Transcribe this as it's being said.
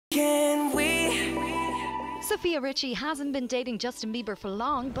Sofia Richie hasn't been dating Justin Bieber for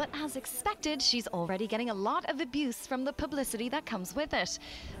long, but as expected, she's already getting a lot of abuse from the publicity that comes with it.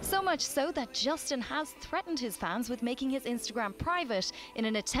 So much so that Justin has threatened his fans with making his Instagram private in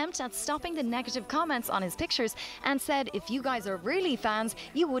an attempt at stopping the negative comments on his pictures, and said, "If you guys are really fans,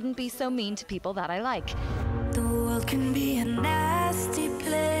 you wouldn't be so mean to people that I like." The world can be a nasty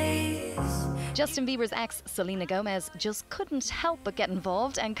place. Justin Bieber's ex, Selena just couldn't help but get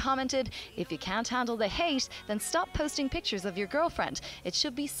involved and commented, "If you can't handle the hate, then stop posting pictures of your girlfriend. It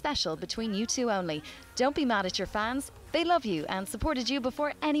should be special between you two only. Don't be mad at your fans. They love you and supported you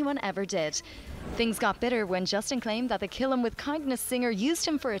before anyone ever did." Things got bitter when Justin claimed that the Kill 'Em With Kindness singer used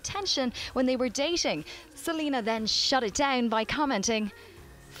him for attention when they were dating. Selena then shut it down by commenting,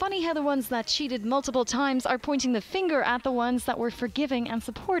 "Funny how the ones that cheated multiple times are pointing the finger at the ones that were forgiving and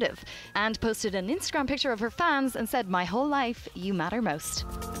supportive," and posted an Instagram picture of her fans and said, "My whole life, you matter most."